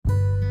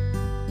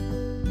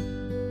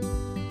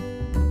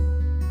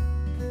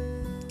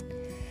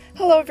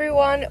Hello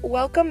everyone,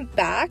 welcome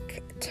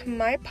back to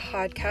my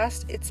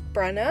podcast. It's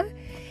Brenna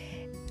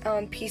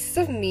on Pieces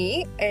of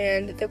Me,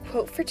 and the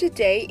quote for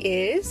today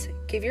is,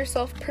 "Give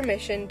yourself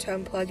permission to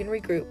unplug and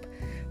regroup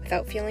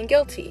without feeling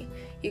guilty.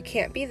 You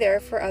can't be there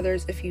for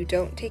others if you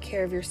don't take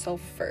care of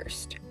yourself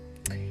first."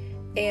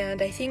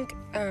 And I think,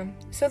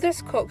 so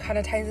this quote kind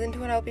of ties into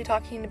what I'll be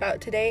talking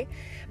about today,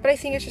 but I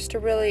think it's just a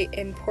really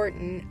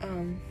important,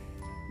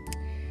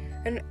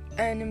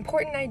 an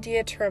important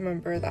idea to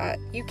remember that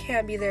you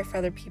can't be there for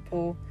other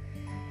people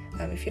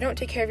if you don't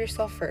take care of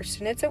yourself first.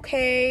 And it's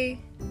okay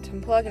to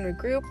unplug and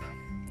regroup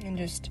and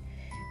just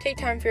take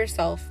time for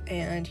yourself,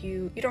 and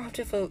you don't have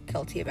to feel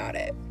guilty about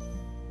it.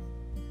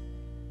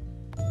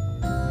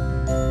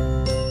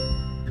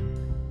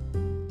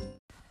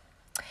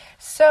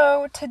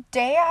 So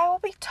today I will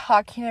be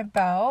talking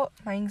about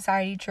my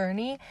anxiety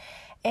journey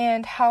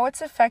and how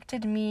it's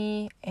affected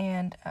me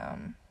and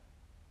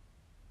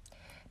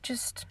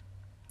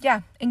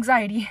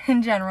anxiety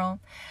in general.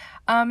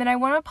 And I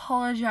want to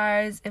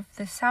apologize if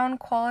the sound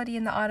quality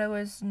in the audio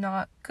is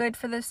not good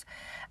for this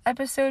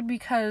episode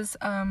because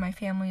my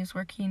family is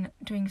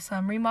doing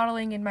some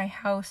remodeling in my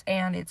house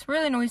and it's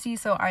really noisy,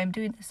 so I'm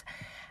doing this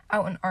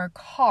out in our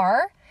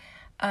car.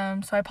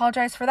 So I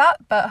apologize for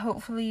that, but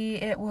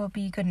hopefully it will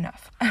be good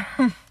enough.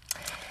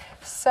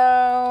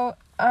 So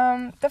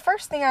the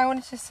first thing I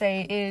wanted to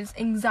say is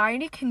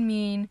anxiety can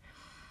mean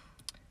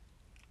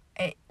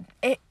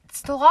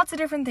it's lots of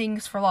different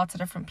things for lots of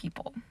different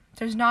people.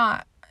 It's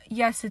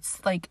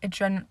like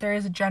there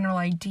is a general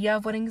idea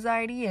of what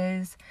anxiety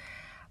is,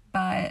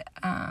 but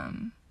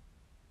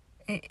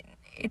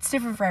it's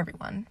different for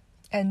everyone,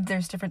 and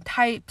there's different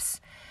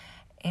types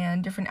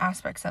and different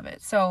aspects of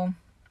it. So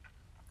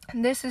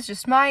this is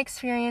just my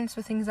experience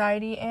with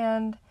anxiety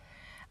and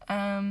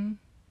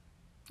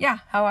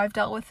how I've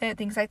dealt with it,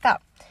 things like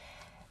that.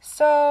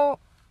 So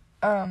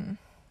and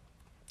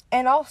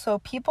also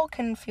people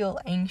can feel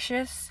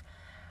anxious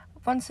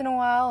once in a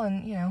while,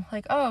 and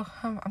like, oh,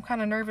 I'm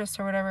kind of nervous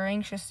or whatever,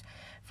 anxious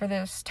for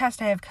this test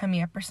I have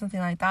coming up or something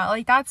like that.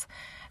 Like, that's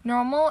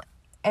normal,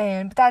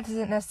 but that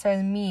doesn't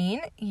necessarily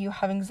mean you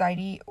have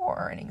anxiety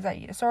or an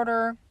anxiety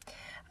disorder.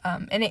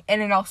 And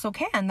it also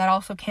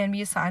can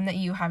be a sign that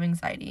you have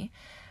anxiety.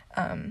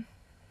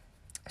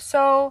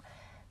 So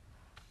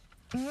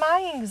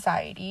my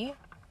anxiety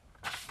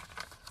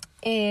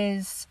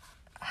is,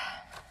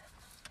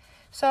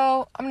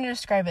 so I'm going to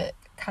describe it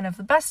kind of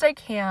the best I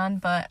can,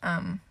 but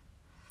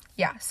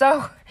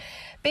so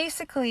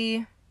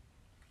basically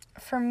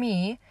for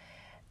me,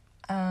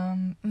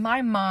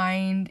 my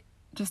mind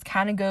just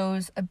kind of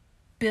goes a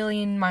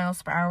billion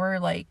miles per hour.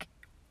 Like,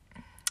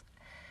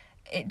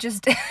 it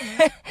just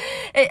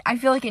I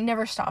feel like it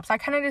never stops. I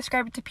kind of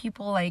describe it to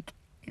people like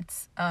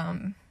it's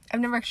I've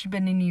never actually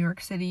been in New York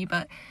City,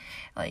 but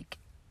like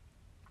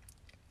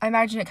I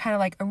imagine it kind of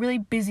like a really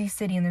busy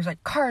city, and there's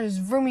like cars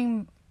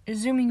zooming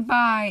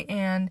by,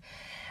 and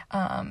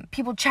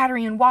people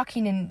chattering and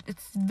walking, and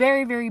it's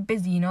very, very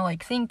busy,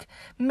 like think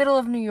middle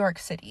of New York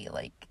City.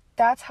 Like,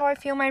 that's how I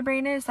feel my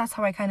brain is. That's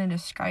how I kind of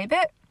describe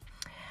it.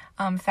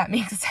 If that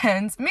makes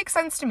sense. It makes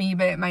sense to me,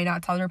 but it might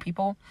not to other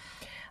people.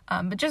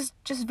 But just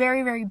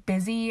very, very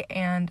busy,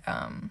 and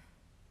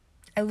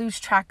I lose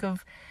track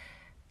of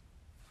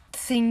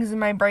things in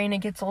my brain.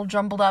 It gets all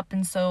jumbled up,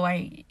 and so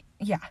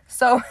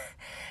so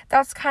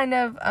that's kind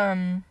of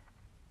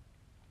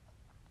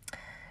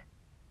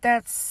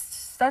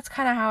that's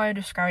kind of how I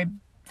describe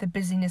the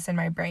busyness in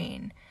my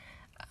brain.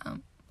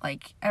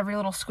 Like, every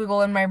little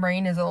squiggle in my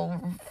brain is a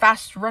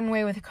fast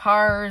runway with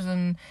cars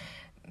and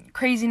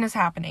craziness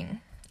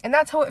happening. And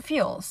that's how it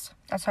feels.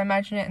 That's how I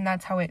imagine it, and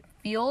that's how it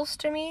feels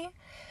to me.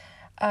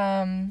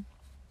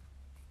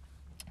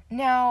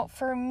 Now,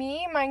 for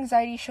me, my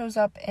anxiety shows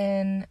up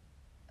in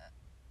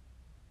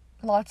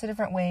lots of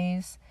different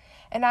ways,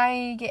 and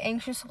I get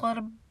anxious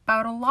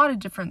about a lot of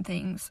different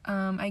things.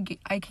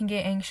 I can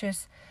get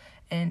anxious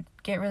and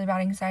get really bad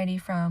anxiety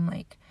from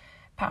like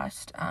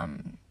past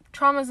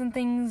traumas and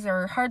things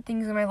or hard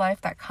things in my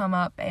life that come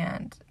up,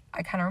 and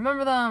I kind of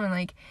remember them, and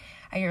like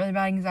I get really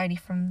bad anxiety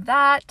from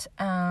that.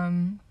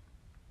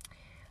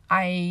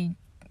 I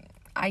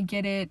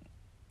get it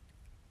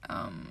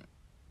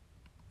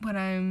when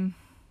I'm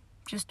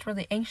just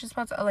really anxious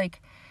about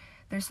like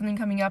there's something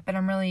coming up and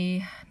I'm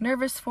really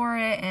nervous for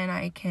it, and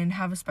I can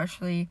have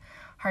especially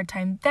hard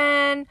time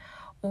then.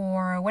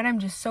 Or when I'm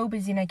just so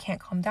busy and I can't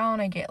calm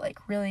down, I get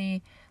like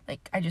really,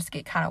 like, I just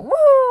get kind of woo,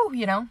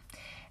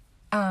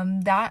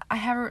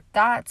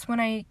 that's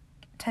when I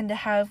tend to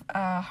have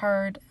a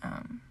hard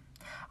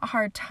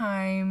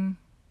time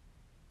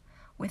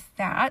with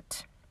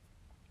that.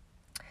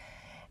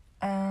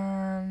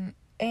 And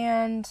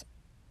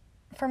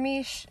for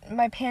me,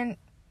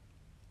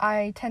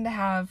 I tend to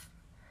have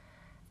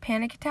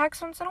panic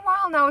attacks once in a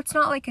while. Now, it's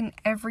not like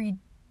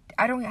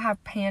I don't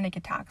have panic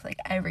attacks like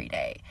every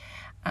day.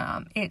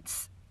 I've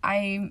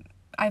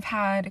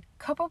had a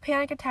couple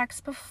panic attacks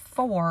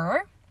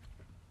before,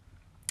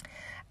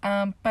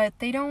 but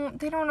they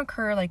don't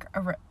occur like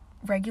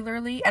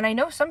regularly. And I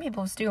know some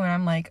people's do, and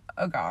I'm like,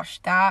 oh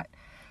gosh, that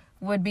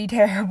would be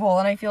terrible.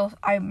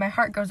 And my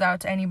heart goes out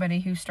to anybody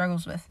who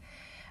struggles with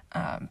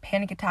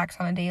panic attacks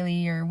on a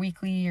daily or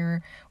weekly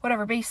or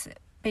whatever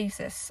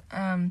basis.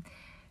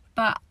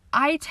 But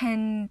I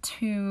tend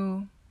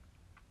to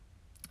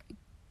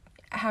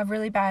have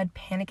really bad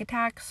panic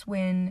attacks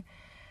when,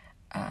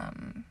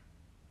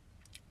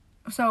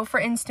 so for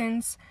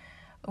instance,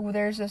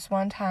 there's this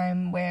one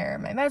time where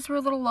my meds were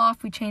a little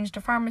off. We changed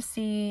to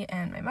pharmacy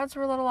and my meds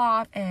were a little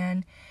off,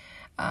 and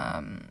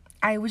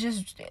I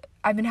was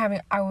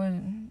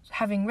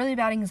having really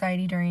bad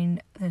anxiety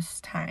during this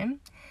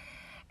time.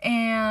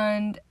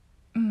 And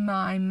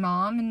my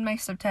mom and my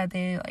stepdad,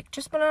 they like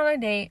just went on a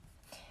date,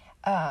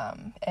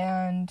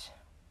 and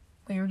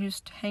we were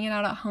just hanging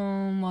out at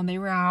home while they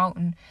were out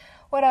and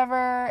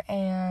whatever,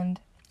 and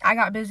I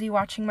got busy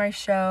watching my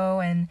show,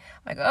 and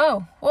I'm like,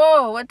 oh,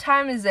 whoa, what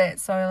time is it?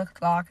 So I looked at the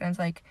clock, and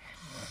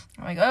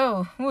I'm like,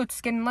 oh,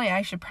 it's getting late.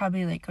 I should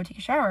probably, like, go take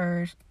a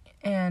shower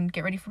and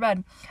get ready for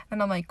bed.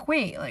 And I'm like,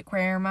 wait, like,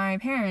 where are my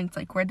parents?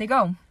 Like, where'd they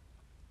go?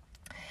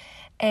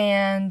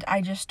 And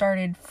I just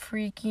started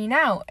freaking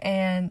out,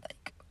 and,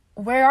 like,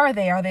 where are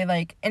they? Are they,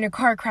 like, in a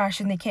car crash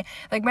and they can't,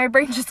 like, my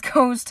brain just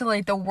goes to,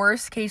 like, the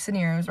worst case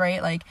scenarios,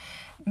 right? Like,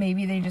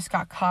 maybe they just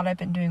got caught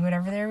up in doing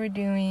whatever they were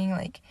doing,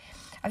 like,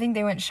 I think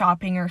they went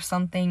shopping or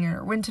something,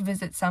 or went to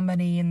visit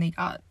somebody and they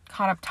got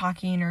caught up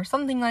talking or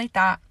something like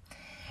that.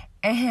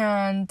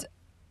 And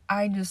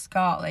I just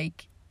got,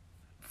 like,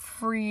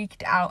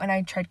 freaked out, and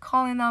I tried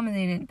calling them and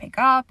they didn't pick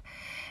up.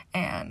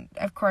 And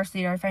of course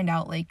later I find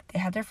out, like, they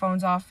had their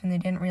phones off and they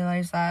didn't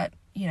realize that,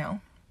 you know.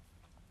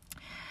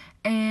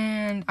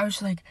 And I was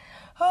just like,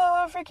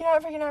 oh, freaking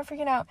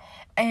out.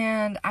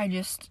 And I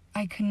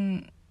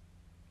couldn't,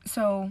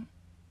 so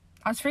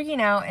I was freaking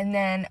out, and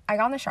then I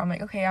got in the shower. I'm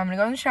like, okay, I'm gonna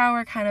go in the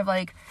shower, kind of,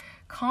 like,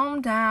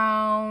 calm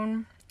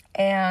down.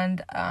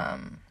 And I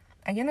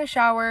get in the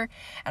shower,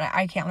 and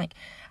I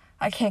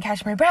can't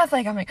catch my breath.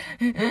 Like, I'm like,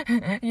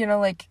 you know,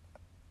 like,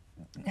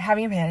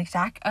 having a panic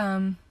attack.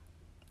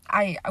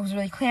 I was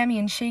really clammy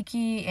and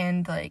shaky,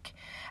 and, like,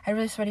 I had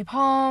really sweaty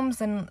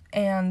palms,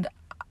 and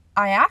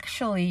I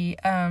actually,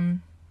 I,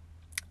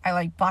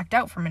 like, blacked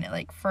out for a minute.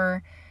 Like,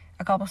 for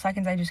a couple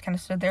seconds, I just kind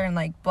of stood there and,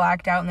 like,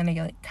 blacked out, and then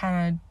I, like,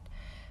 kind of,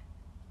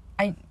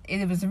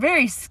 it was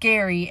very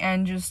scary,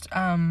 and just,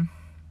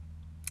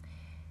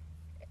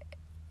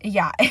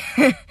 yeah,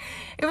 it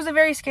was a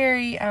very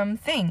scary,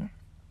 thing,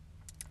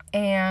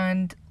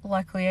 and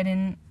luckily I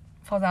didn't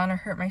fall down or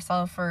hurt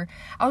myself, or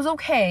I was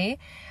okay,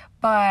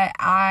 but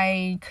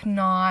I could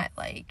not,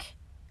 like,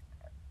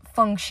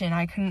 function.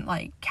 I couldn't,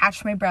 like,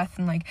 catch my breath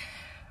and, like,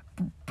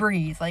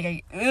 breathe,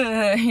 like,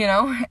 you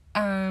know,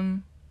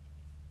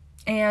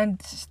 and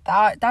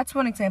that's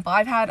one example.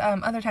 I've had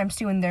other times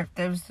too, and there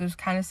was those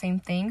kind of same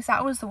things.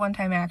 That was the one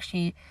time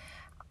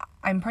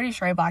I'm pretty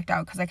sure I blacked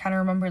out, because I kind of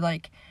remember,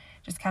 like,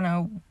 just kind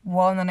of,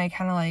 well, and then I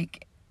kind of,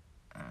 like,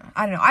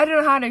 I don't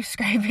know how to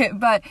describe it,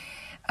 but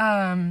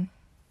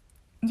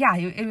yeah,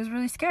 it was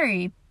really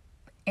scary,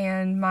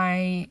 and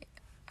I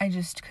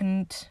just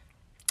couldn't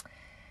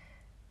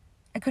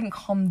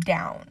calm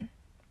down.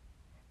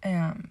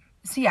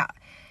 So yeah.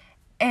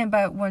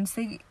 But once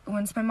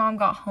my mom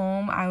got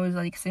home, I was,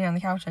 like, sitting on the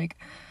couch, like,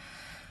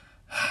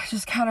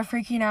 just kind of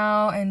freaking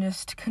out and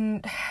just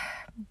couldn't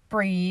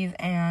breathe.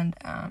 And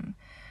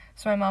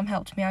so my mom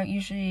helped me out.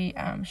 Usually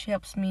she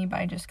helps me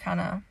by just kind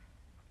of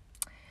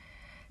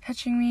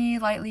touching me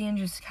lightly and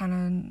just kind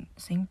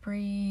of saying,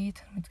 breathe,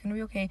 it's gonna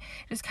be okay.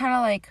 Just kind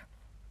of, like,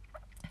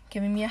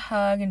 giving me a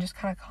hug and just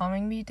kind of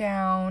calming me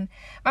down.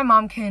 My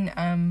mom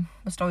can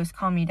must always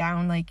calm me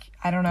down. Like,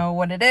 I don't know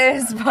what it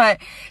is, but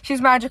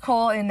she's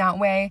magical in that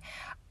way.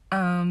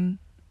 But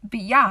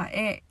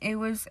yeah, it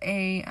was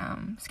a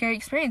scary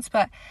experience.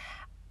 But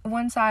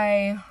once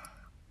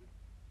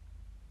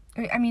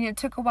it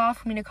took a while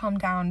for me to calm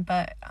down,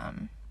 but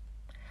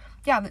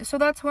yeah, so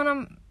that's one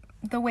of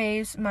the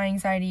ways my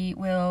anxiety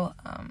will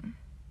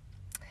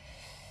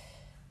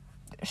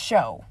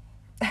show.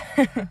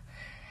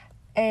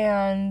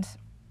 And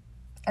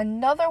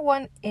another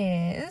one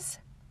is,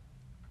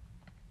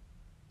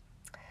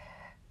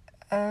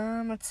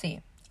 let's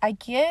see,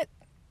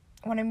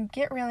 when I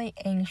get really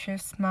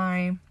anxious,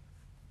 I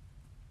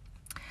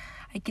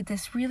get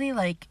this really,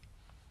 like,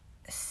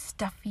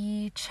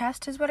 stuffy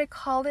chest is what I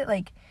called it,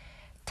 like,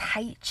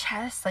 tight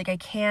chest, like,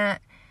 I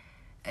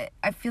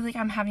feel like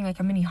I'm having,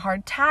 like, a mini heart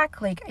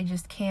attack, like, I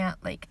just can't,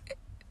 like,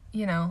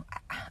 you know,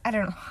 I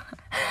don't know.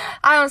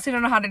 I honestly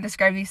don't know how to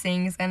describe these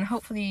things, and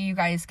hopefully you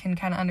guys can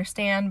kind of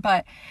understand,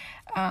 but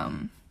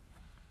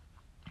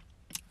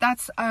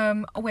that's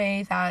a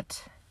way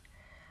that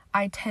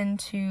I tend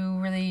to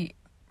really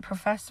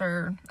profess,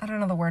 or I don't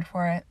know the word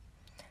for it,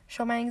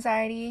 show my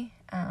anxiety,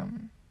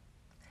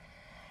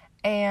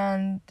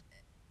 and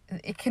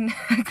it can,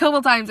 a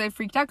couple times I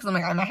freaked out because I'm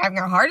like, am I having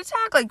a heart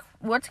attack? Like,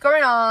 what's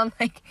going on?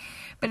 Like,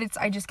 but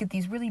I just get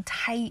these really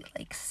tight,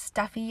 like,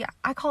 stuffy,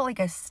 I call it, like,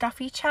 a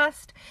stuffy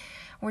chest,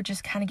 where it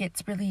just kind of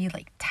gets really,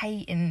 like,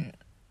 tight and,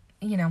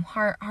 you know,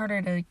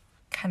 harder to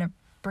kind of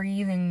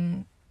breathe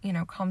and, you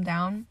know, calm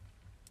down.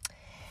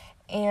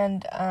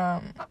 And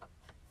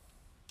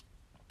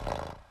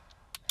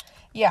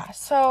yeah,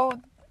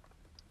 so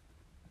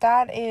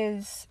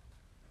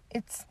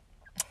it's,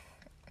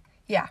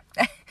 yeah.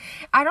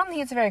 I don't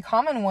think it's a very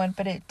common one,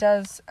 but it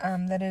does,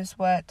 that is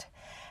what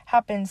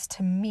happens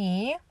to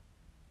me.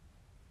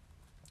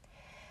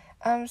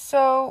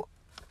 So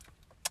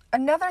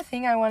another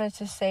thing I wanted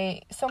to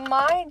say, so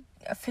my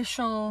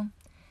official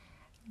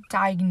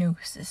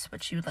diagnosis,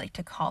 which you would like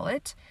to call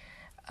it,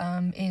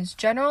 is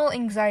general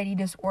anxiety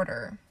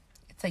disorder.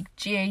 It's like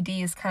GAD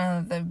is kind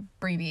of the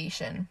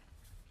abbreviation.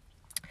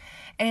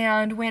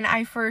 And when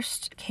I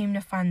first came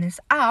to find this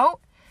out,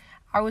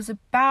 I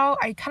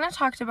kind of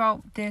talked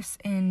about this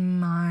in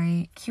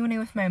my Q&A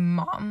with my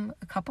mom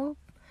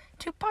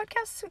two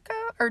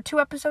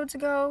episodes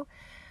ago.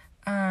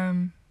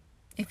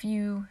 If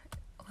you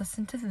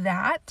listen to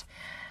that.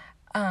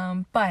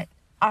 But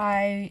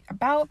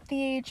about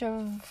the age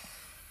of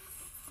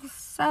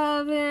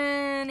 7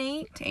 or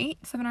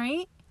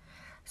 8,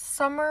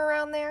 somewhere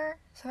around there,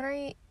 7 or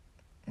 8,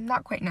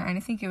 not quite 9, I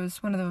think it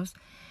was one of those,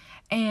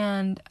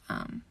 and,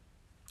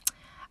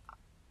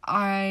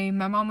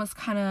 my mom was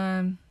kind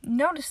of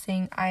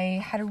noticing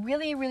I had a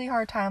really, really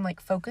hard time, like,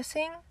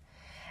 focusing,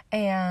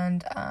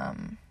 and, I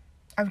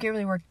would get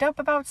really worked up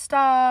about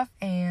stuff,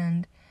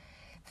 and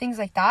things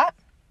like that,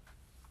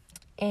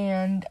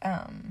 and,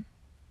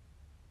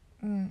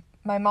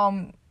 my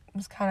mom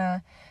was kind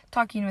of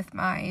talking with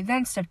my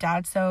then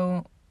stepdad,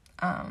 so,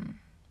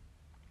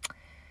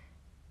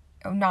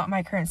 not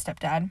my current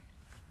stepdad,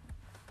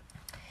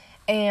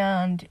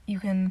 and you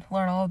can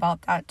learn all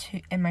about that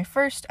too in my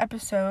first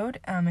episode,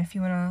 if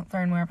you want to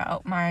learn more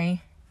about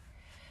my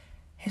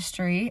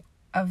history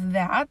of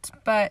that,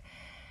 but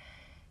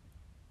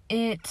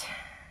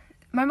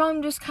my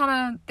mom just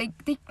kind of,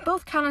 they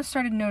both kind of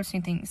started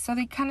noticing things, so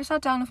they kind of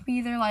sat down with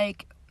me, they're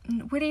like,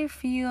 what do you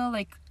feel,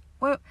 like,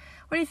 what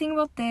do you think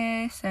about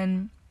this,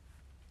 and,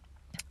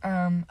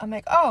 I'm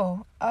like,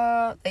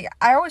 like,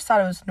 I always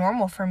thought it was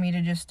normal for me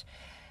to just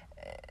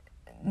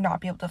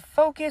not be able to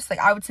focus, like,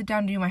 I would sit down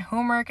and do my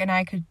homework, and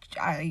I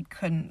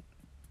couldn't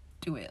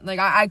do it, like,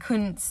 I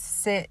couldn't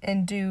sit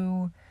and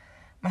do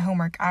my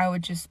homework, I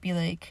would just be,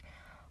 like,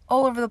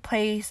 all over the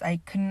place, I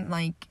couldn't,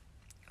 like,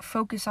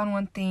 focus on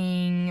one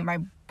thing, my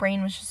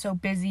brain was just so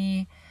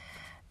busy,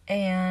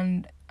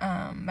 and,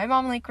 my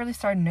mom, like, really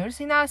started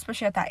noticing that,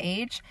 especially at that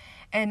age,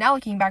 and now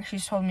looking back,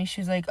 she's told me,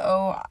 she's like,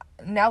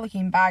 now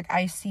looking back,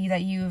 I see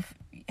that you've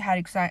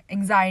had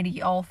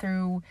anxiety all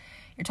through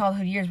your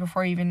childhood years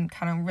before you even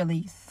kind of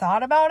really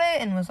thought about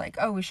it, and was like,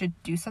 we should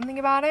do something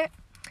about it,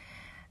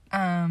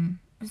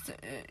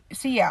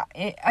 so yeah,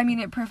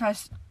 it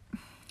professed,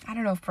 I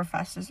don't know if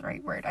professed is the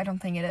right word, I don't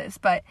think it is,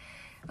 but,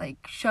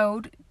 like,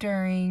 showed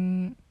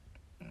during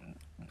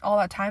all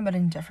that time, but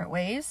in different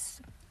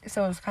ways,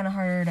 so it was kind of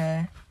harder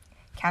to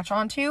catch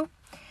on to,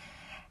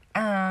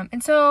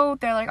 and so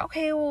they're like,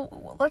 okay,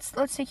 well,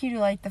 let's take you to,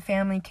 like, the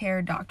family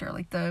care doctor,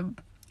 like,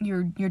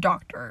 your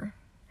doctor,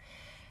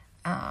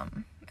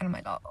 and I'm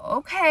like,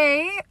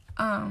 okay,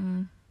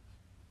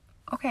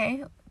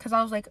 because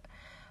I was like,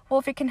 well,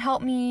 if it can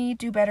help me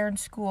do better in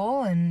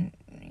school and,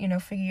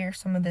 figure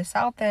some of this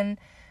out, then,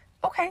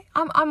 okay,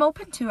 I'm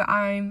open to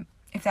it,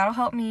 if that'll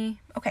help me,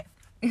 okay,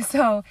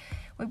 so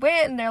we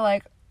went, and they're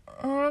like,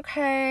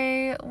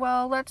 okay,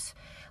 well, let's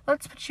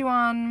put you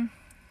on,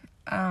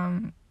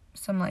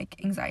 some, like,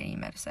 anxiety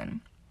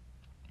medicine,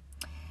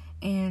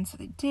 and so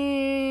they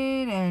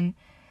did, and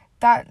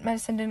that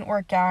medicine didn't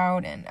work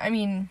out,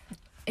 and,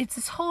 it's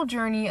this whole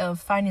journey of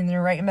finding the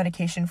right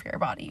medication for your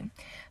body,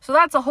 so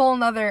that's a whole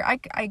nother,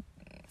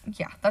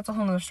 that's a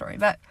whole nother story,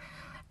 but,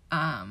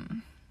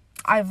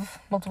 I've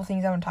multiple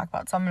things I want to talk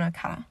about, so I'm gonna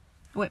kind of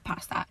whip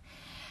past that.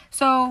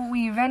 So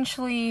we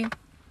eventually,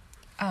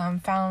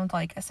 found,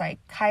 like, a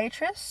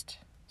psychiatrist,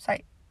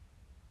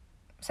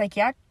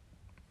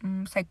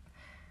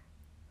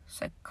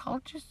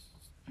 psychologist,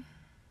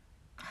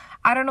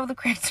 I don't know the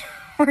correct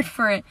word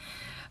for it,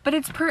 but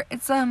it's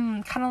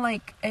kind of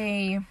like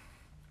a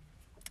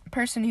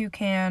person who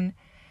can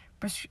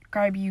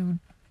prescribe you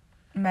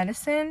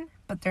medicine,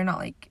 but they're not,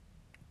 like,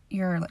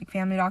 your, like,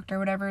 family doctor or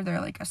whatever,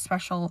 they're, like, a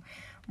special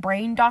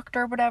brain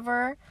doctor or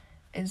whatever,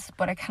 is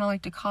what I kind of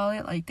like to call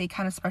it, like, they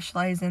kind of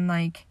specialize in,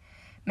 like,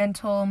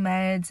 mental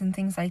meds and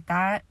things like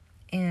that,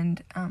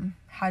 and,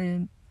 how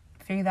to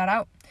figure that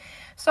out.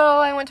 So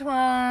I went to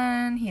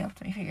one, he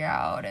helped me figure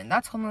out, and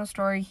that's a whole nother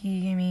story,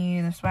 he gave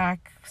me the SWAC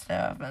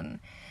stuff, and,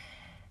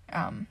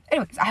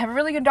 anyways, I have a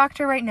really good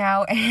doctor right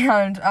now,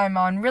 and I'm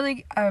on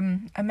really,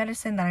 a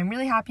medicine that I'm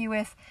really happy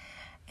with,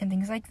 and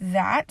things like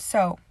that,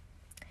 so,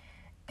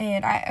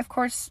 and of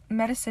course,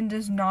 medicine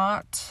does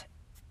not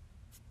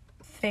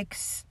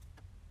fix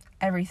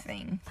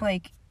everything,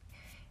 like,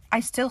 I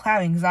still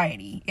have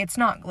anxiety, it's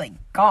not, like,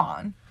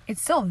 gone,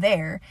 it's still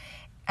there,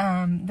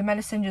 the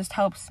medicine just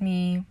helps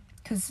me,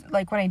 because,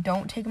 like, when I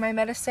don't take my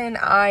medicine,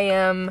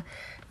 I'm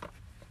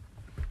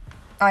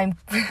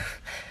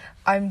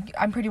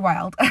I'm pretty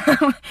wild.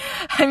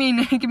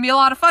 It can be a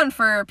lot of fun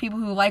for people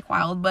who like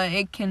wild, but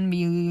it can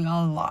be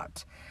a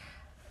lot.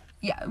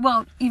 Yeah,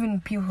 well, even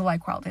people who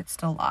like wild, it's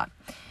still a lot.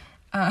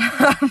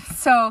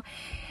 So,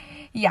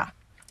 yeah.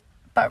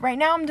 But right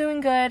now I'm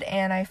doing good,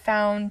 and I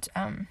found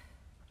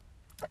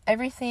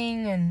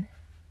everything, and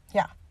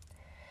yeah.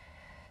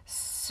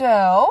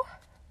 So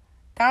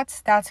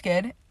that's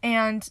good.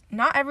 And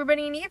not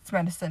everybody needs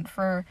medicine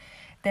for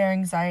their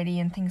anxiety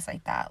and things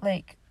like that.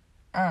 Like,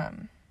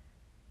 it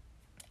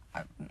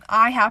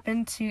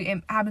happens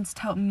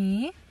to help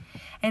me,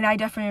 and I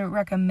definitely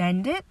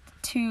recommend it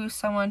to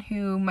someone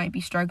who might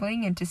be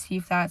struggling, and to see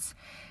if that's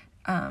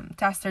to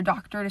ask their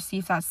doctor to see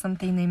if that's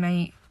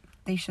something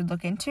they should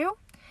look into.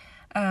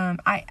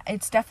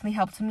 It's definitely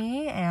helped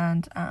me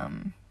and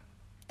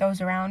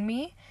those around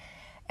me.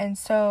 And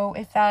so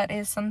if that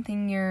is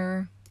something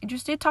you're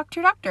interested, talk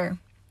to your doctor.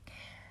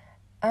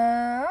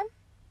 So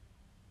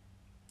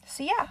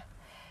yeah,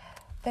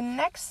 the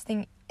next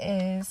thing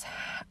is,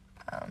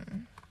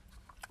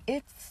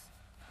 it's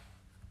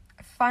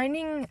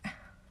finding,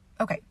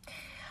 okay,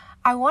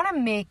 I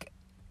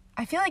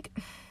feel like,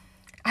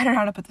 I don't know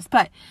how to put this,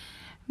 but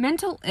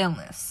mental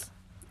illness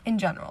in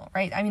general,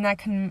 right? I mean, that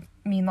can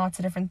mean lots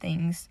of different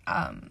things.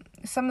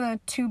 Some of the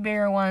two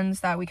bigger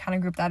ones that we kind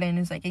of group that in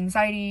is like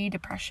anxiety,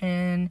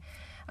 depression,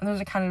 and those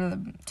are kind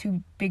of the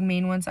two big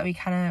main ones that we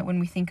kind of, when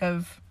we think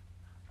of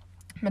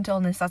mental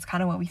illness, that's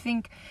kind of what we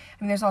think.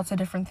 I mean, there's lots of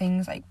different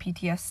things like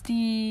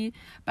PTSD,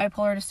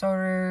 bipolar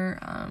disorder,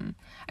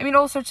 I mean,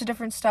 all sorts of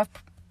different stuff.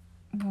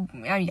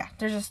 Yeah,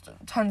 there's just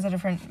tons of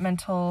different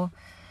mental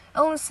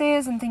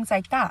illnesses and things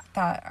like that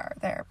are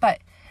there. But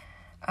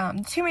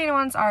the two main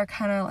ones are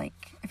kind of like,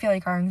 I feel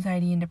like, are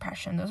anxiety and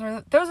depression. Those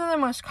are the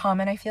most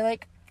common, I feel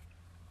like.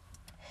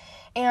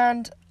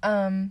 And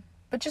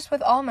but just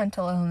with all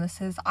mental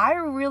illnesses, I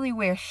really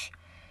wish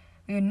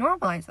we would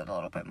normalize it a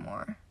little bit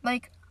more.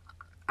 Like,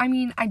 I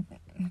mean,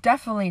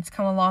 it's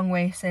come a long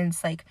way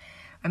since, like,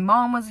 my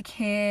mom was a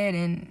kid,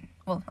 and,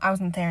 well, I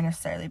wasn't there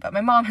necessarily, but my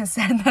mom has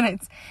said that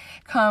it's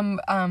come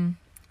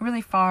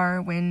really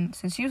far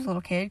since she was a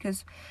little kid,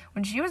 because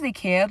when she was a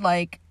kid,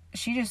 like,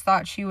 she just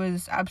thought she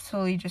was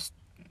absolutely just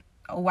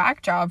a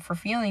whack job for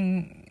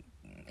feeling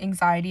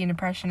anxiety and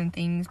depression and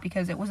things,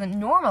 because it wasn't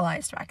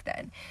normalized back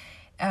then.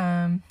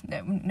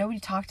 Nobody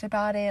talked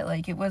about it.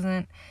 Like, it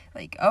wasn't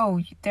like,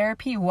 oh,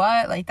 therapy,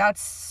 what? Like,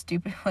 that's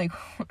stupid. Like,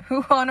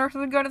 who on earth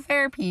would go to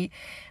therapy?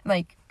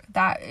 Like,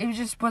 that, it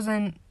just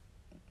wasn't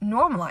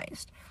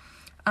normalized.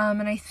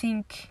 And I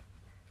think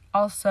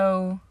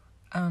also,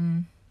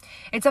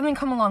 it's something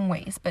come a long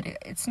ways, but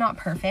it's not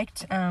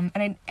perfect.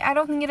 And I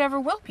don't think it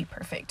ever will be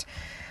perfect.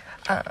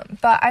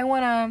 But I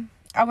wanna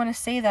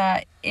say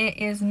that it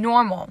is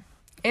normal.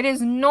 It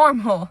is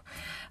normal.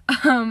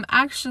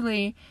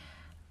 Actually,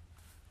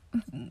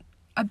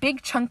 a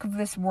big chunk of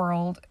this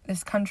world,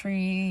 this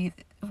country,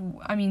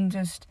 I mean,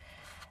 just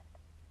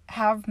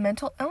have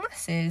mental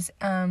illnesses.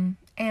 And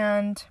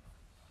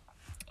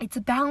it's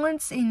a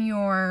balance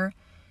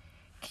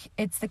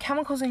it's the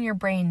chemicals in your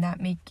brain that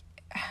make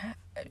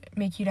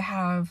you to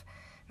have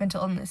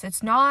mental illness.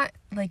 It's not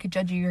like a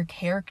judge of your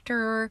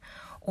character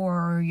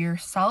or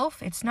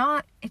yourself. It's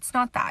not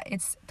that.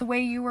 It's the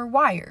way you were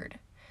wired.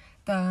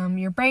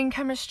 Your brain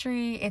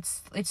chemistry,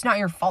 it's not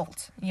your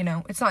fault, you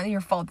know. It's not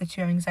your fault that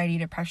you have anxiety,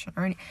 depression,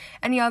 or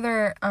any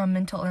other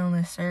mental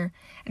illness or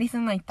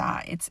anything like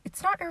that.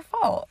 It's not your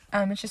fault.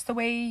 It's just the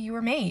way you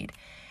were made.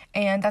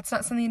 And that's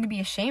not something to be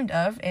ashamed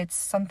of. It's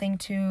something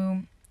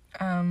to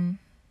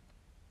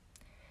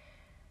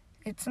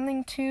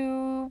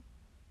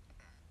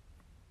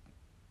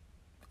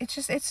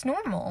it's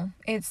normal.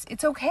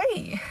 It's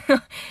okay.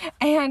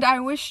 And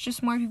I wish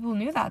just more people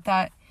knew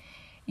that,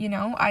 you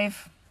know,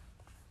 I've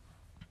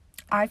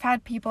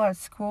had people at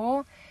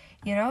school,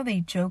 you know, they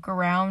joke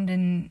around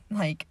and,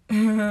 like,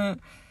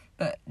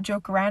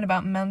 joke around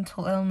about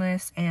mental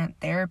illness and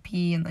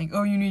therapy and, like,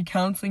 oh, you need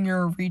counseling,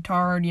 you're a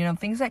retard, you know,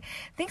 things like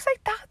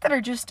that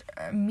are just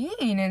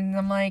mean. And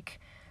I'm like,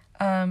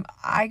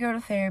 I go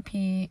to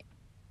therapy.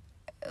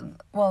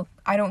 Well,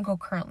 I don't go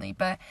currently,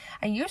 but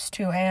I used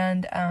to,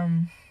 and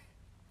I'm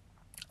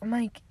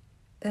like,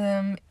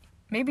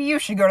 maybe you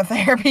should go to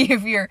therapy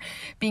if you're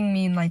being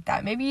mean like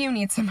that. Maybe you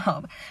need some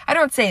help. I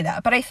don't say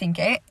that, but I think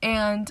it.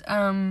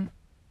 And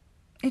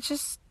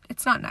it's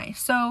not nice.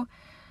 So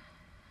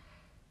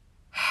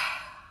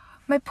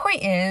my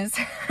point is,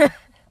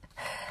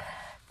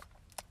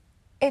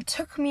 it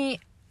took me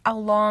a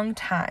long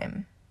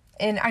time,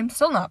 and I'm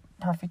still not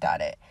perfect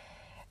at it,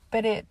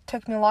 but it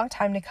took me a long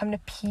time to come to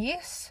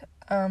peace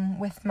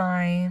with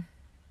my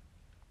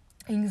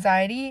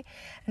anxiety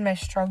and my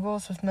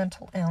struggles with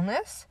mental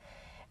illness.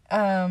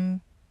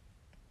 And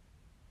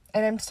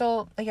I'm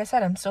still, like I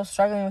said, I'm still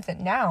struggling with it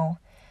now.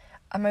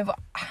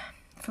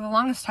 For the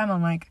longest time,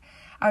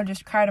 I would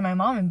just cry to my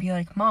mom and be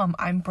like, Mom,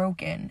 I'm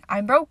broken.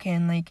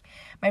 Like,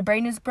 my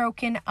brain is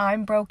broken.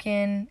 I'm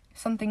broken.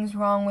 Something's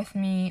wrong with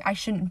me. I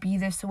shouldn't be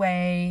this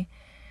way.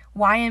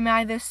 Why am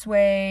I this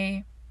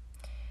way?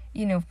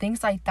 You know,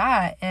 things like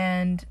that.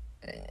 And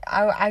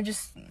I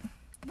just,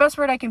 the best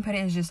word I can put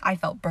it is just, I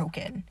felt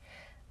broken.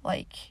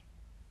 Like,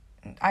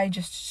 I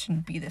just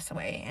shouldn't be this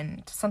way,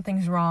 and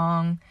something's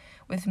wrong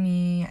with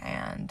me,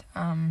 and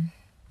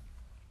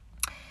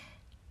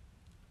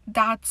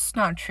that's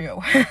not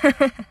true.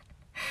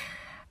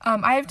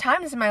 I have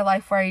times in my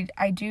life where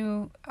I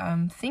do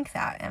think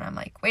that, and I'm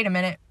like, wait a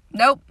minute,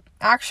 nope,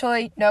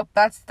 actually, nope,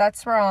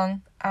 that's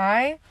wrong.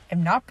 I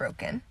am not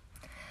broken.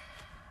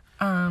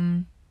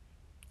 I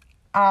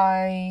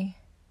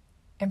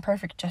am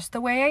perfect just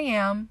the way I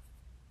am.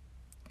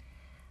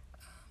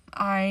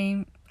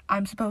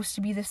 I'm supposed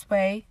to be this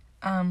way.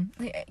 I'm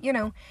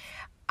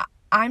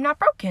not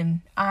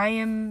broken. I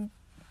am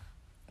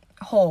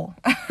whole.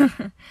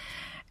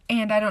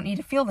 And I don't need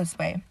to feel this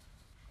way.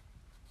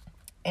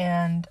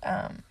 And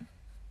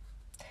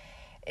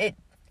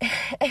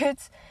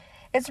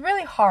it's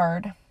really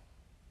hard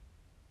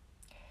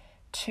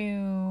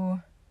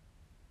to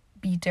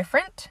be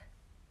different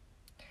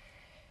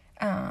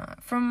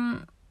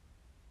from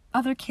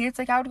other kids.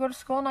 Like, I would go to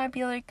school and I'd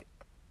be like,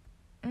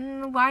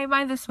 why am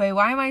I this way?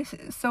 Why am I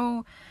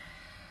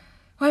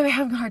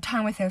having a hard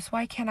time with this?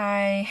 Why can't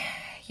I,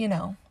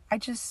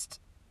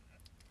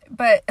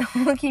 but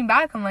looking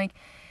back, I'm like,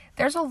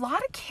 there's a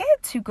lot of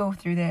kids who go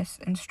through this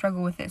and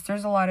struggle with this.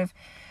 There's a lot of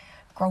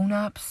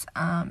grown-ups,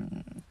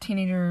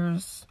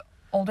 teenagers,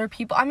 older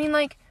people. I mean,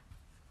 like,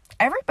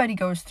 everybody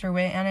goes through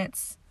it, and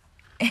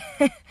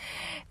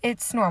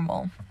it's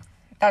normal.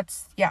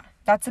 That's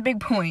a big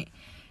point.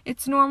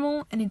 It's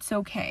normal, and it's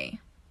okay.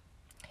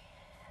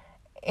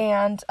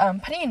 And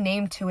putting a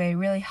name to it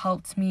really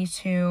helped me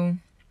to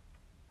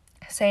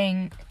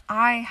saying,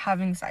 I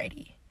have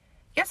anxiety.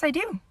 Yes, I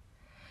do.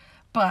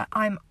 But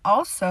I'm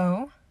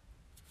also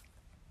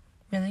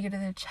really good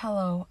at the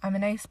cello. I'm a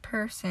nice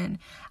person.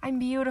 I'm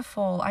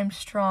beautiful. I'm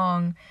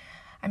strong.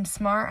 I'm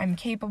smart. I'm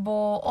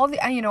capable. All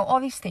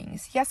these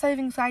things. Yes, I have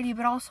anxiety,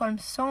 but also I'm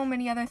so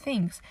many other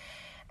things.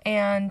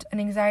 And an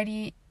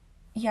anxiety,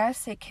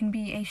 yes, it can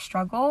be a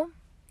struggle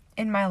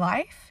in my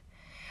life,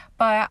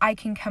 but I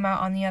can come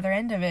out on the other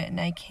end of it,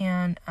 and I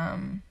can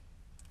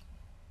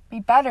be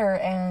better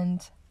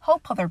and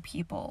help other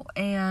people.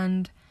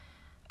 And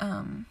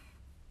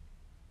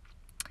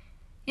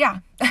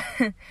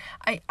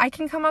I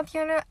can come out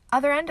the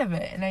other end of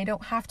it, and I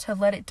don't have to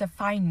let it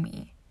define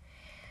me.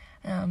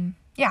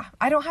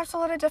 I don't have to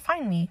let it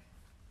define me.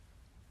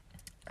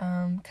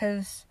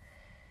 Because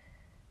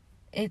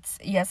it's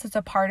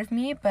a part of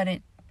me, but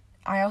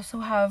I also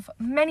have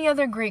many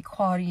other great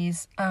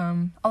qualities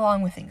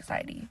along with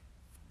anxiety.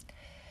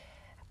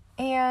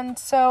 And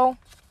so,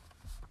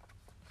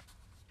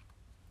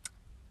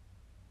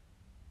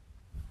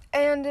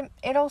 and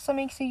it also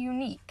makes a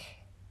unique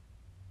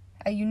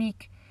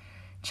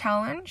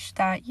challenge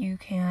that you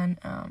can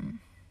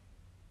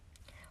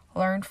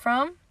learn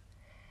from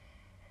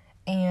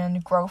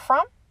and grow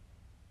from.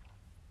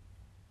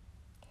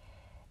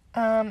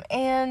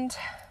 And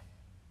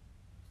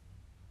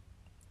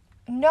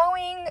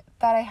knowing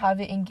that I have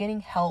it and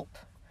getting help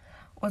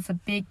was a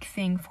big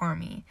thing for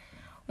me.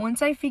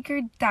 Once I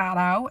figured that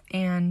out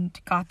and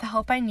got the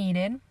help I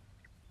needed,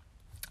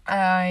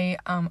 I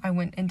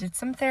went and did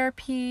some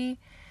therapy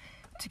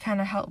to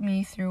kind of help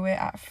me through it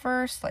at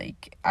first.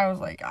 Like, I was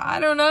like, I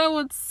don't know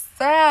what's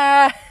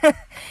that.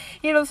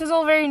 This is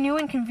all very new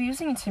and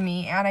confusing to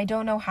me, and I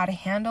don't know how to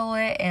handle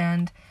it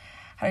and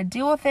how to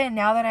deal with it.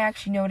 Now that I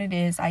actually know what it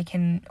is, I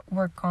can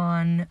work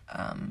on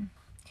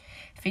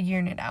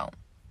figuring it out.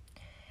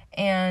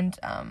 And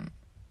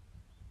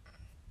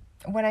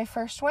when I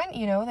first went,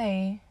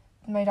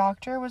 my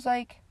doctor was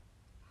like,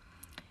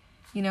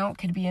 it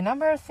could be a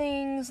number of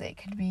things. It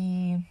could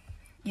be,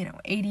 ADD,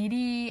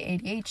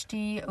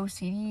 ADHD,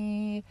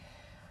 OCD,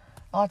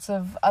 lots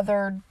of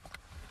other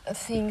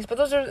things. But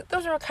those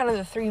are kind of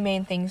the three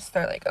main things.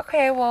 They're like,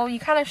 okay, well, you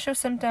kind of show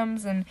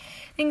symptoms and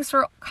things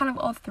for kind of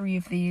all three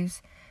of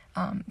these.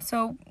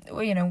 So,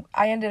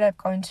 I ended up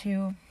going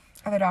to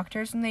other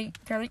doctors, and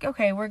they're like,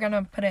 okay, we're going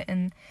to put it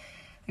in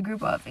the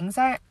group of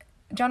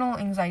general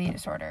anxiety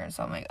disorder.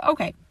 So I'm like,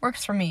 okay,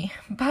 works for me.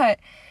 But,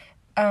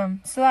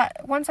 so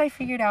that once I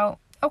figured out,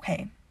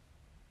 okay,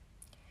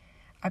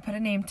 I put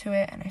a name to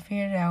it and I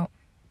figured it out,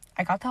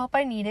 I got the help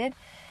I needed,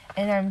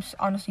 and I'm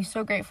honestly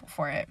so grateful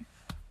for it.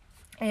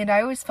 And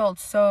I always felt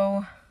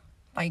so,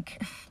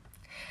 like,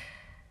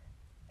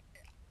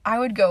 I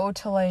would go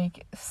to,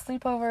 like,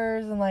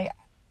 sleepovers and, like,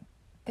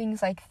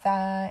 things like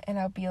that, and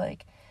I'd be,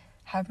 like,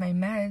 have my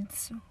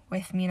meds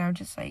with me, and I would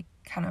just, like,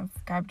 kind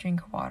of grab a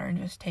drink of water and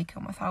just take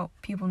them without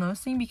people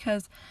noticing,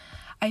 because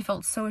I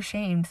felt so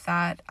ashamed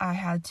that I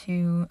had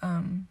to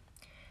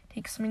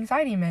take some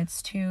anxiety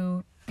meds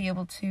to be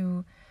able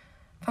to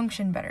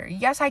function better.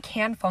 Yes, I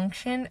can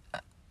function,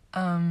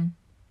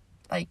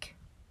 like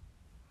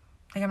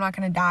I'm not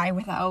gonna die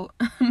without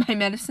my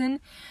medicine,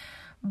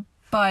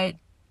 but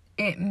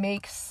it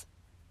makes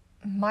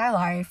my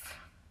life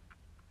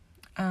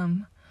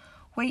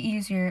way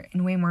easier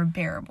and way more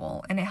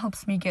bearable, and it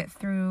helps me get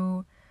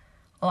through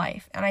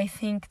life. And I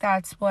think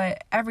that's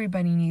what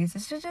everybody needs,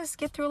 is to just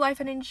get through life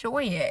and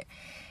enjoy it.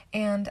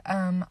 And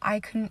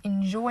I couldn't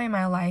enjoy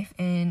my life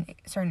in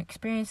certain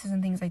experiences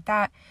and things like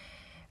that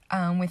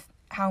with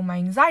how my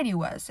anxiety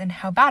was and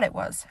how bad it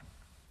was.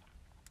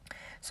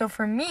 So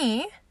for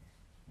me,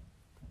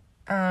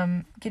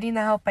 getting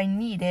the help I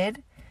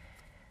needed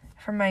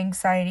for my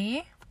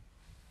anxiety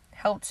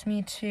helped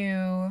me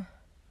to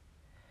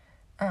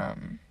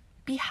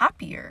be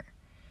happier.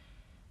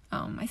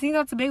 I think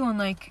that's a big one.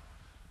 Like,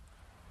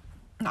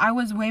 I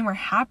was way more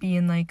happy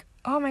and like,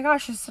 oh my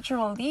gosh, it's such a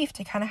relief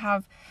to kind of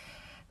have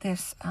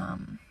this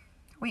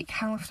weight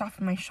kind of lift off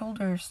of my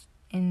shoulders,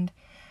 and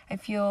I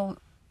feel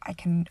I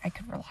could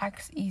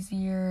relax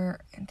easier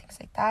and things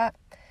like that.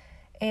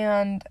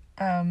 And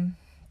one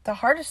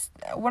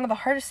of the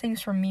hardest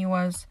things for me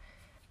was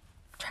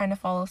trying to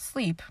fall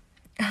asleep.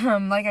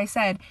 Like I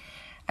said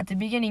at the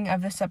beginning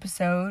of this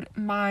episode,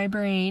 my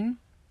brain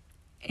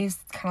is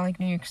kind of like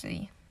New York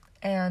City,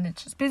 and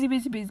it's just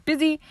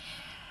busy.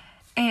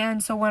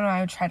 And so when I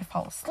would try to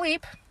fall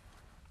asleep,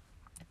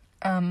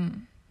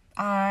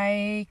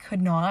 I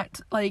could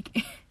not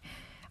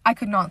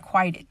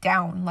quiet it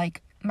down.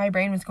 Like, my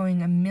brain was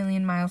going a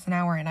million miles an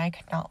hour, and I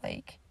could not,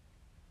 like,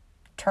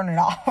 turn it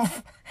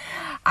off.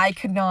 I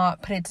could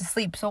not put it to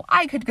sleep so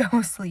I could go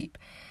to sleep.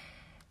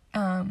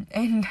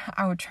 And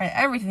I would try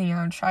everything.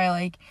 I would try,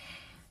 like,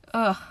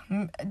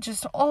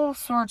 just all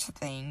sorts of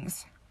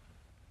things.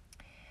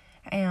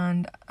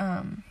 And,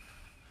 I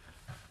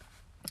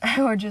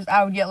would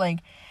get, like,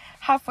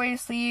 halfway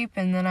asleep,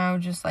 and then I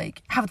would just,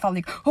 like, have a thought,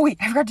 like, oh, wait,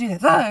 I forgot to do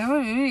this.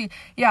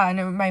 Yeah,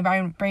 and my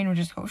brain would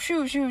just go,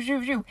 shoo.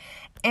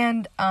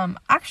 And,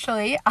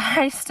 actually,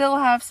 I still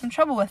have some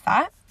trouble with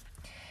that,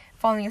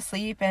 falling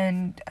asleep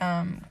and,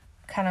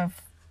 kind of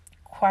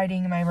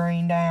quieting my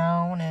brain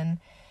down and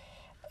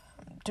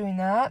doing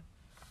that.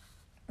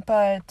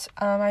 But,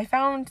 I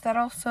found that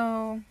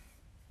also,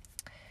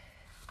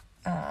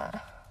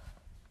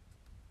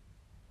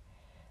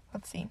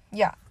 let's see,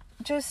 yeah,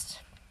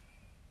 just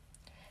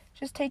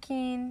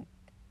getting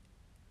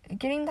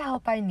the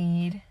help I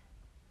need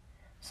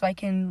so I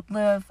can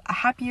live a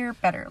happier,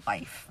 better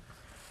life.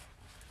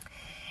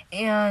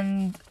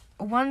 And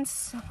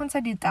once I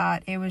did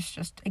that, it was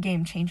just a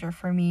game changer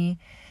for me.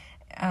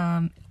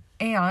 And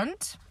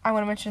I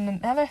want to mention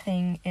another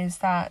thing is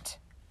that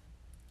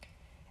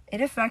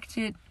it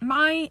affected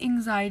my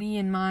anxiety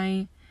and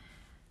my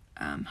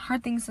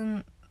hard things,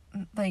 and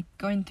like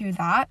going through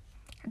that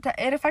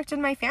it affected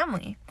my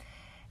family.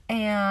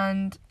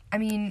 And I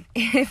mean,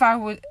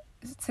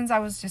 since I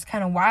was just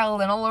kind of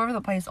wild and all over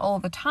the place all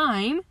the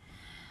time,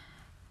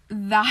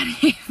 that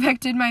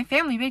affected my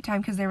family big time,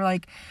 because they were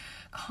like,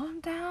 calm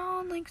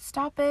down, like,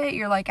 stop it,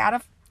 you're like out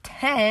of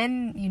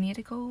 10, you need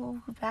to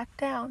go back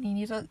down, you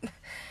need to,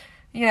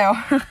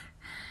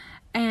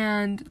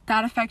 and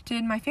that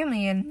affected my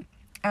family. And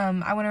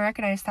I want to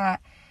recognize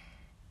that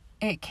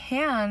it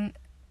can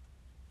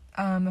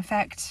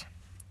affect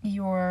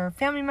your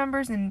family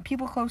members and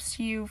people close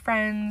to you,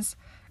 friends,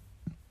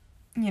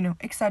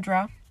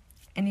 etc.,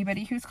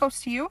 anybody who's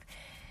close to you.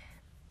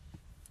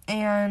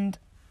 And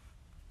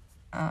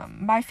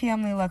my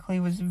family luckily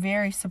was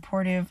very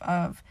supportive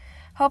of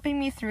helping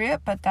me through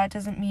it, but that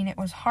doesn't mean it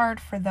was hard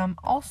for them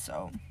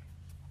also.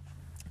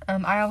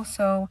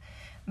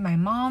 My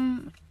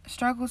mom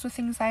struggles with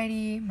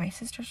anxiety, my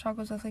sister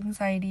struggles with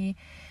anxiety,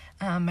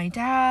 my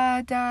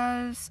dad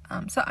does,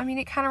 so I mean,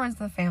 it kind of runs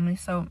in the family,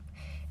 so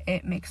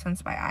it makes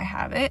sense why I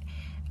have it.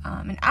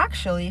 And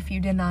actually, if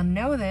you did not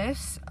know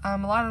this, a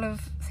lot of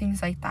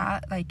things like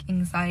that, like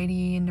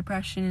anxiety and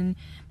depression and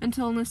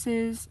mental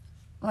illnesses,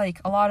 like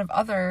a lot of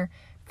other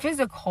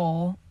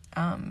physical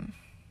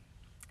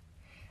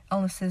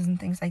illnesses and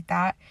things like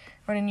that,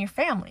 run in your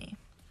family.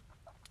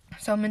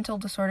 So mental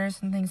disorders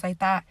and things like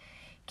that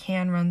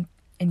can run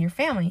in your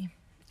family.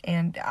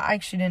 And I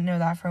actually didn't know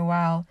that for a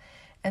while.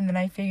 And then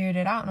I figured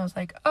it out, and I was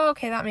like, oh,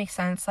 okay, that makes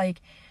sense.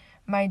 Like,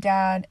 my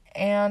dad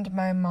and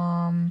my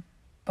mom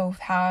both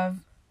have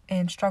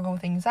and struggle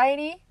with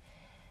anxiety,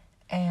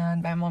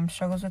 and my mom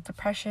struggles with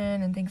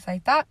depression and things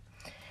like that.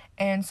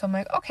 And so I'm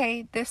like,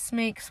 okay, this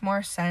makes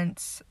more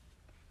sense.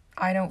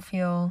 I don't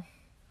feel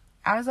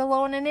as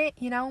alone in it,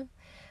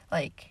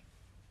 like,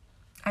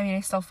 I mean, I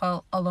still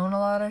felt alone a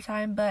lot of the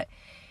time, but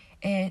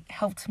it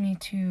helped me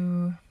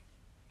to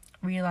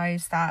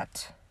realize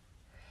that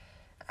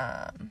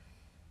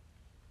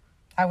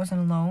I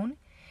wasn't alone,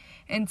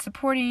 and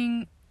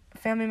supporting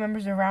family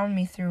members around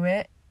me through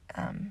it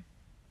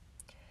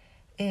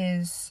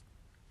is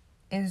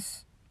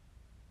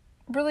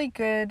really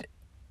good.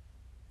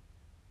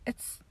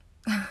 It's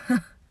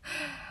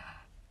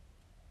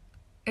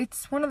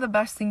it's one of the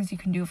best things you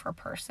can do for a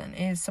person,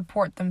 is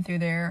support them through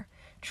their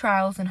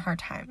trials and hard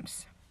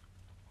times.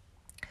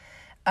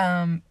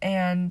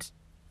 And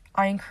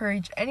I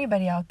encourage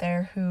anybody out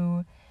there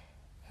who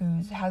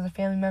has a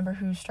family member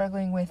who's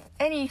struggling with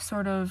any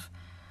sort of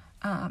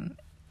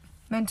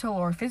mental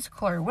or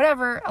physical or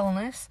whatever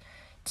illness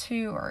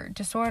or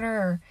disorder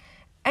or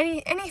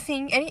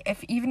anything,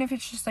 even if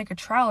it's just like a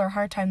trial or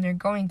hard time they're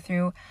going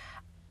through,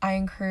 I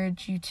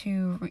encourage you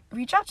to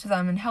reach out to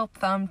them and help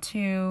them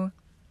to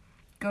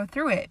go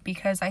through it,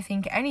 because I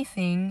think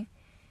anything,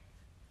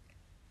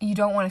 you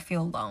don't want to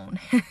feel alone.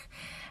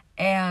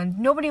 And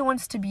nobody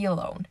wants to be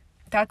alone.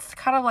 That's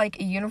kind of like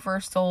a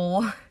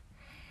universal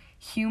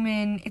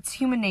it's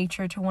human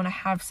nature to want to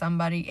have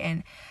somebody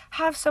and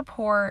have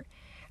support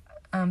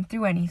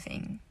through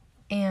anything.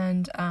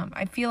 And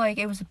I feel like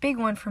it was a big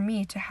one for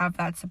me to have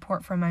that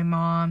support from my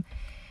mom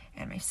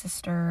and my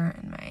sister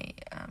and my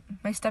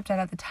stepdad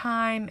at the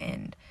time,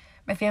 and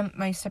my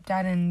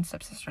stepdad and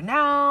stepsister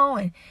now,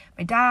 and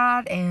my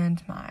dad,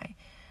 and my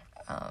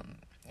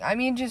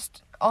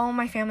just all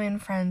my family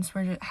and friends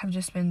have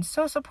just been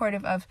so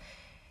supportive of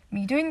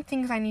me doing the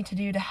things I need to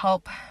do to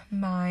help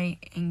my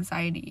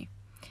anxiety.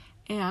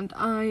 And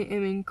I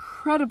am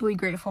incredibly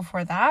grateful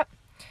for that.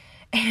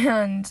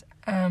 And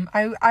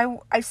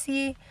I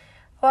see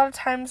a lot of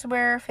times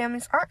where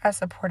families aren't as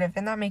supportive,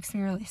 and that makes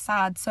me really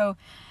sad. So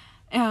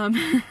I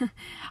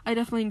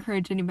definitely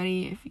encourage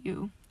anybody,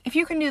 if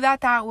you can do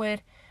that, that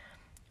would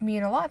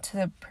mean a lot to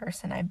the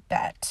person, I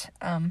bet.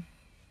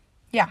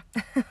 Yeah.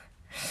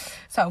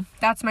 So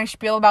that's my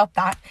spiel about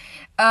that.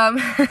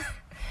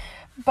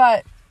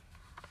 But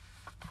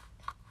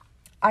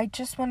I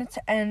just wanted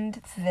to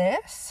end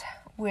this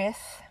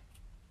with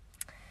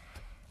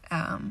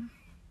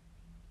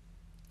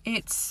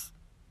it's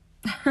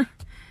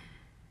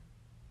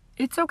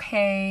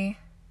okay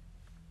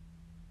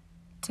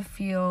to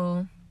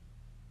feel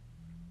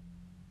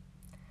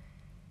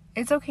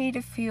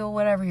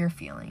whatever you're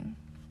feeling.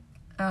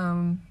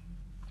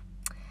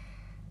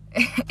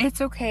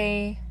 It's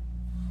okay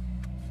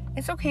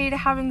to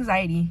have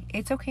anxiety.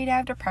 It's okay to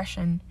have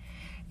depression.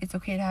 It's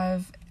okay to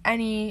have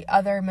any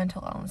other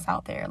mental illness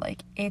out there.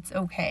 Like, it's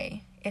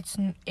okay.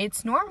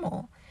 It's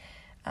normal.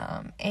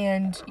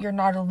 And you're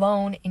not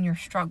alone in your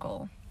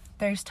struggle.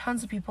 There's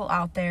tons of people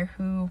out there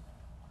who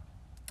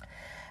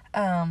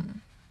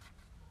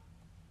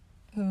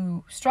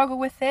struggle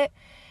with it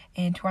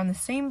and who are on the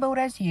same boat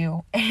as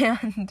you.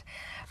 And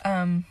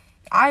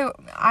I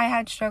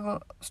had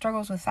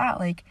struggles with that.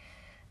 Like,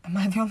 am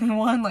I the only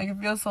one? Like, I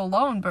feel so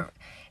alone. But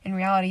in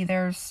reality,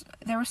 there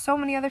were so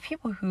many other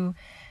people who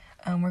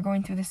were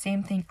going through the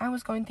same thing I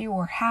was going through,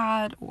 or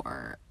had,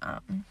 or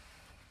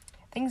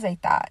things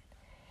like that.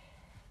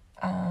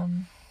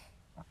 And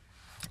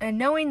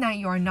knowing that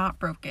you are not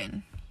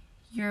broken.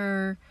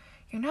 You're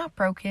not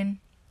broken.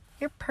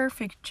 You're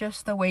perfect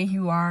just the way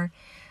you are.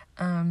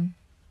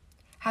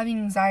 Having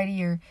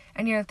anxiety or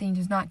any other thing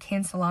does not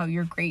cancel out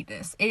your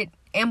greatness. It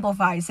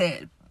amplifies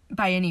it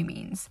by any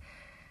means.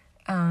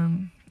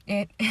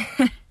 It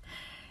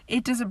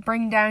it doesn't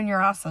bring down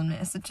your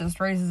awesomeness. It just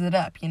raises it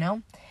up,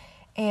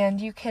 And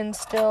you can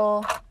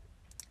still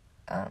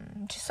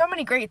do so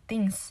many great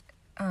things,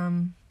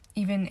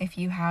 even if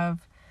you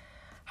have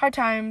hard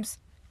time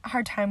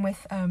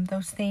with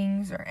those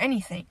things or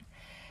anything.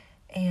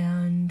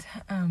 And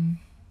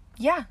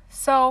yeah,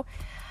 so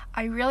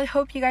I really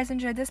hope you guys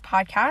enjoyed this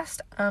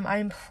podcast.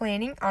 I'm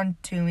planning on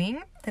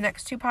doing the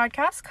next 2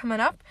 podcasts coming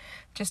up.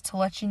 Just to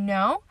let you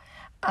know,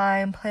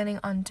 I'm planning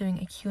on doing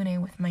a Q&A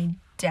with my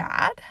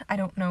dad. I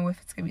don't know if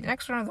it's going to be the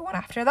next one or the one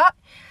after that.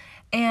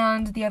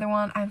 And the other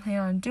one I'm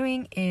planning on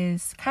doing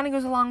is kind of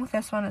goes along with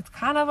this one. It's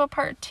kind of a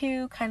part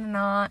 2, kind of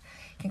not.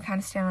 It can kind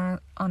of stand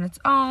on its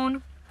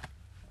own.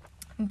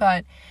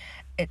 But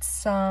it's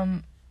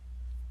some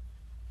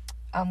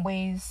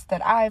ways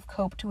that I've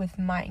coped with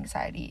my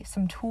anxiety.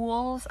 Some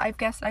tools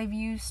I've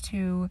used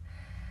to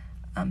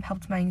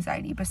help my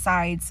anxiety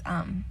besides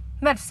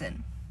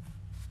medicine.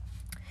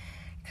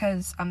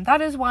 Because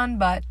that is one,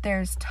 but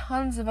there's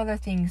tons of other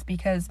things,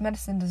 because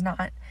medicine does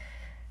not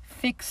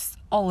fix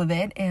all of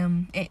it.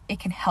 It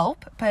can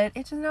help, but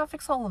it does not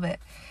fix all of it.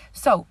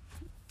 So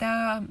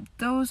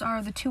those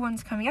are the 2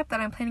 ones coming up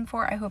that I'm planning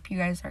for. I hope you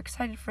guys are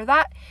excited for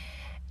that.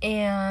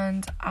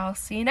 And I'll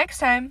see you next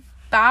time.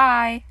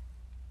 Bye.